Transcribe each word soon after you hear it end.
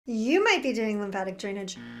you might be doing lymphatic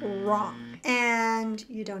drainage wrong and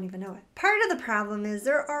you don't even know it. Part of the problem is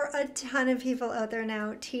there are a ton of people out there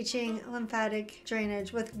now teaching lymphatic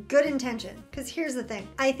drainage with good intention. Because here's the thing,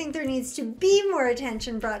 I think there needs to be more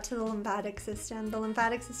attention brought to the lymphatic system. The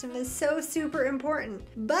lymphatic system is so super important.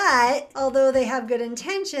 But although they have good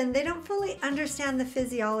intention, they don't fully understand the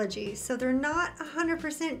physiology. So they're not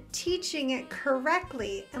 100% teaching it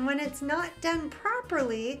correctly. And when it's not done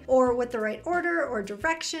properly or with the right order or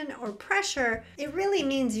direction or pressure, it really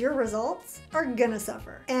means your results are gonna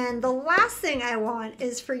suffer. And the last thing I want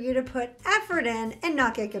is for you to put effort in and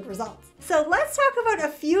not get good results. So let's talk about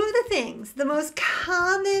a few of the things, the most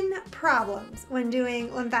common problems when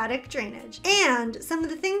doing lymphatic drainage, and some of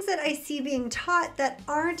the things that I see being taught that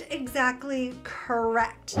aren't exactly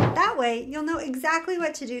correct. That way, you'll know exactly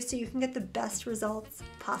what to do so you can get the best results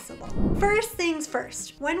possible. First things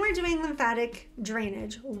first, when we're doing lymphatic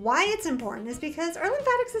drainage, why it's important is because our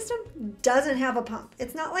lymphatic system doesn't have a pump.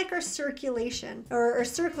 It's not like our circulation or our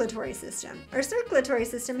circulatory system. Our circulatory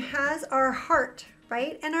system has our heart,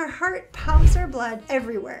 right? And our heart pumps our blood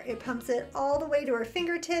everywhere. It pumps it all the way to our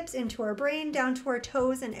fingertips, into our brain, down to our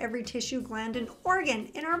toes, and every tissue, gland, and organ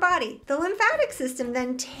in our body. The lymphatic system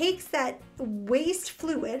then takes that waste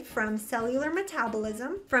fluid from cellular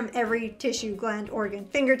metabolism, from every tissue, gland, organ,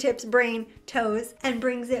 fingertips, brain, toes, and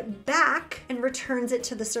brings it back and returns it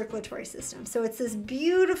to the circulatory system. So it's this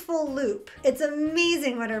beautiful loop. It's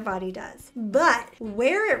amazing what our body does. But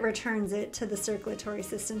where it returns it to the circulatory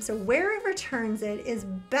system, so where it returns it is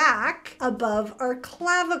back above our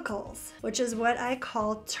clavicles, which is what I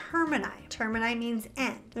call termini. Termini means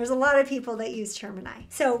end. There's a lot of people that use termini.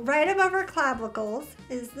 So right above our clavicles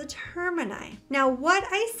is the termini. Now what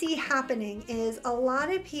I see happening is a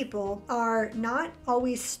lot of people are not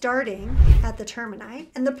always starting at the termini.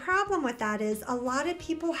 And the problem with that is a lot of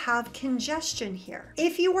people have congestion here.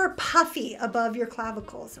 If you were puffy above your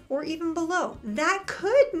clavicles or even below, that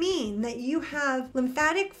could mean that you have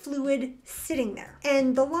lymphatic fluid sitting there.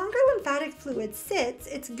 And the longer lymphatic fluid sits,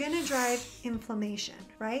 it's gonna drive inflammation,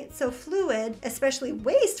 right? So fluid, especially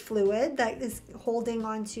waste fluid that is holding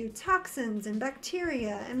onto toxins and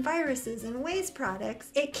bacteria and viruses and waste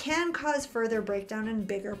products, it can cause further breakdown and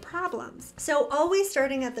bigger problems. So always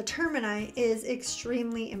starting at the termini is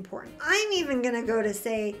extremely important. I'm even gonna go to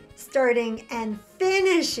say starting and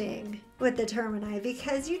finishing with the termini,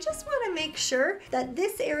 because you just want to make sure that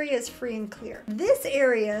this area is free and clear. This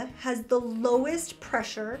area has the lowest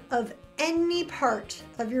pressure of any part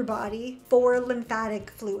of your body for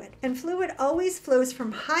lymphatic fluid. And fluid always flows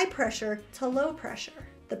from high pressure to low pressure.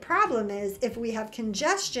 The problem is if we have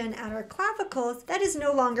congestion at our clavicles, that is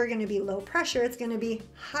no longer going to be low pressure, it's going to be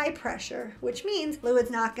high pressure, which means fluid's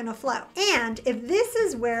not going to flow. And if this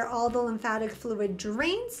is where all the lymphatic fluid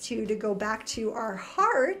drains to go back to our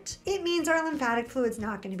heart, it means our lymphatic fluid's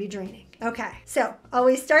not going to be draining. Okay, so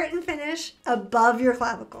always start and finish above your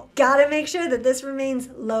clavicle. Gotta make sure that this remains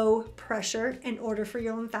low pressure in order for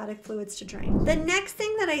your lymphatic fluids to drain. The next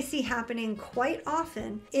thing that I see happening quite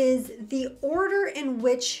often is the order in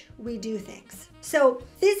which we do things. So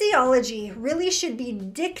physiology really should be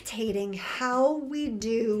dictating how we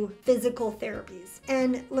do physical therapies.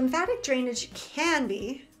 And lymphatic drainage can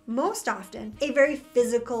be, most often, a very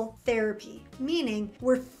physical therapy, meaning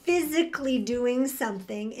we're physically doing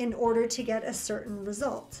something in order to get a certain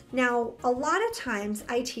result. Now, a lot of times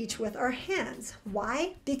I teach with our hands.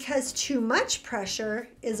 Why? Because too much pressure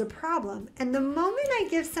is a problem. And the moment I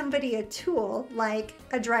give somebody a tool like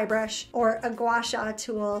a dry brush or a gua sha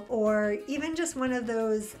tool or even just one of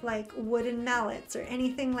those like wooden mallets or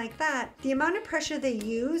anything like that, the amount of pressure they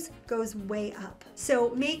use goes way up.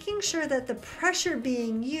 So making sure that the pressure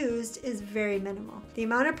being used is very minimal. The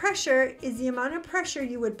amount of pressure is the amount of pressure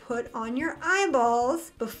you would put on your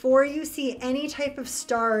eyeballs before you see any type of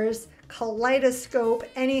stars, kaleidoscope,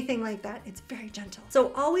 anything like that. It's very gentle.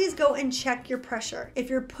 So always go and check your pressure. If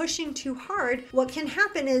you're pushing too hard, what can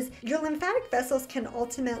happen is your lymphatic vessels can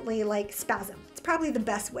ultimately like spasm. It's probably the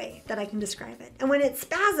best way that I can describe it. And when it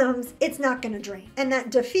spasms, it's not going to drain. And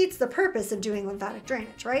that defeats the purpose of doing lymphatic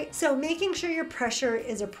drainage, right? So making sure your pressure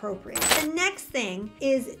is appropriate. The next thing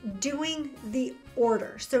is doing the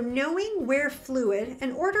order. So knowing where fluid,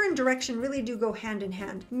 and order and direction really do go hand in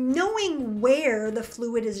hand. Knowing where the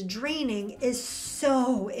fluid is draining is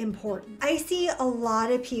so important. I see a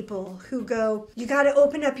lot of people who go, you got to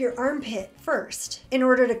open up your armpit first in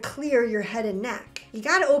order to clear your head and neck. You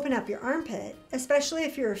got to open up your armpit, especially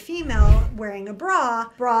if you're a female wearing a bra.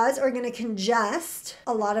 Bras are going to congest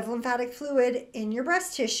a lot of lymphatic fluid in your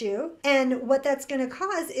breast tissue. And what that's going to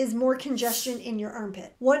cause is more congestion in your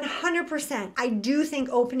armpit. 100%. I do think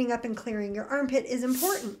opening up and clearing your armpit is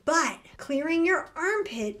important, but clearing your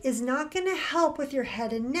armpit is not going to help with your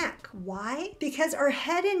head and neck. Why? Because our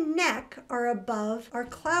head and neck are above our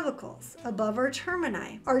clavicles, above our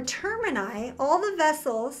termini. Our termini, all the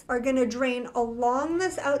vessels, are going to drain along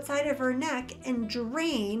this outside of our neck and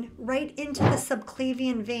drain right into the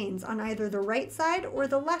subclavian veins on either the right side or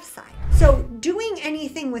the left side. So doing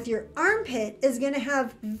anything with your armpit is going to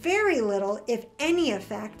have very little, if any,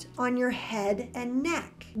 effect on your head and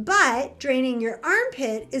neck. But draining your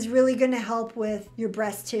armpit is really going to help with your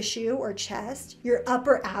breast tissue or chest, your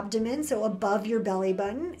upper abdomen, so above your belly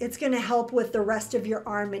button. It's going to help with the rest of your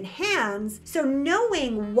arm and hands. So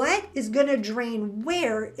knowing what is going to drain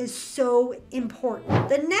where is so important.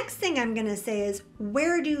 The next thing I'm going to say is,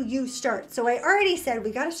 where do you start? So I already said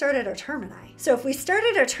we got to start at our termini. So if we start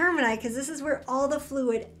at our termini, because this is where all the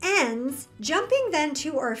fluid ends, jumping then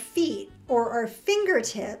to our feet or our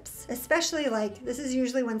fingertips, especially like this is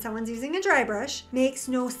usually when someone's using a dry brush, makes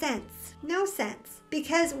no sense. No sense.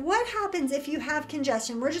 Because what happens if you have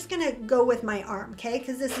congestion? We're just gonna go with my arm, okay?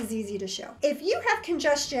 Because this is easy to show. If you have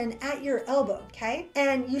congestion at your elbow, okay?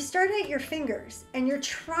 And you start at your fingers and you're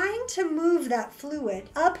trying to move that fluid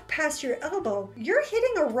up past your elbow, you're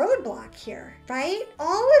hitting a roadblock here, right?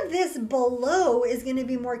 All of this below is gonna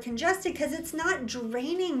be more congested because it's not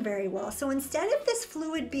draining very well. So instead of this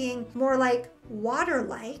fluid being more like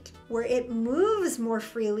water-like, where it moves more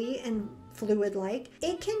freely and fluid-like,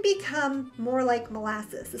 it can become more like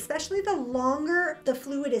molasses, especially the longer the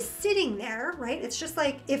fluid is sitting there, right? It's just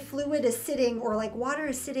like if fluid is sitting or like water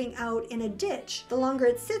is sitting out in a ditch. The longer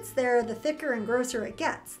it sits there, the thicker and grosser it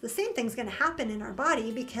gets. The same thing's going to happen in our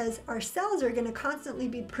body because our cells are going to constantly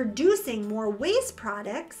be producing more waste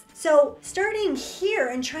products. So starting here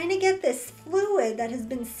and trying to get this fluid that has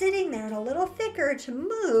been sitting there and a little thicker to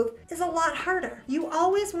move is a lot harder. You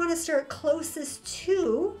always want to start closest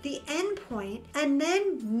to the end point and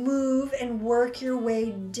then move and work your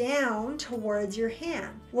way down towards your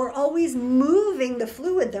hand. We're always moving the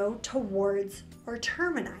fluid though towards our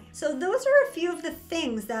termini. So those are a few of the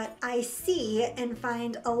things that I see and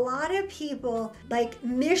find a lot of people like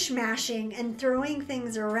mishmashing and throwing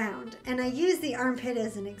things around. And I use the armpit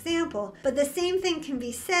as an example, but the same thing can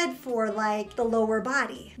be said for like the lower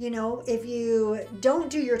body. You know, if you don't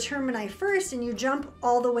do your termini first and you jump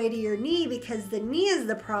all the way to your knee because the knee is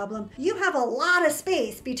the problem, you have a lot of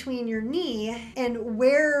space between your knee and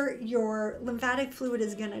where your lymphatic fluid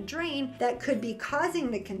is going to drain that could be causing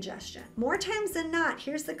the congestion. More times than not,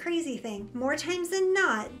 here's the crazy thing, more times than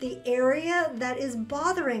not, the area that is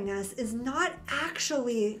bothering us is not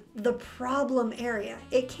actually the problem area.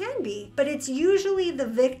 It can be, but it's usually the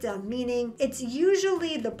victim, meaning it's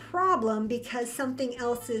usually the problem because something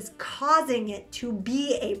else is causing it to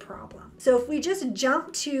be a problem. So if we just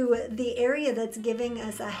jump to the area that's giving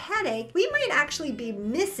us a headache, we might actually be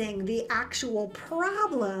missing the actual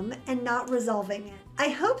problem and not resolving it. I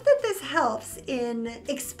hope that this helps in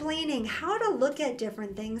explaining how to look at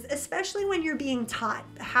different things, especially when you're being taught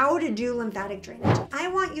how to do lymphatic drainage. I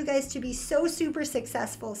want you guys to be so super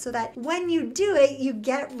successful so that when you do it, you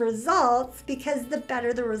get results, because the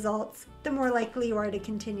better the results, the more likely you are to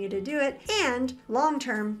continue to do it. And long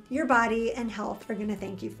term, your body and health are going to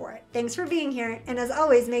thank you for it. Thanks for being here. And as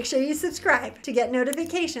always, make sure you subscribe to get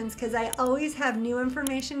notifications, because I always have new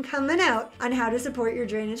information coming out on how to support your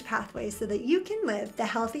drainage pathways so that you can live the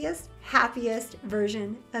healthiest, happiest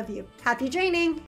version of you. Happy draining!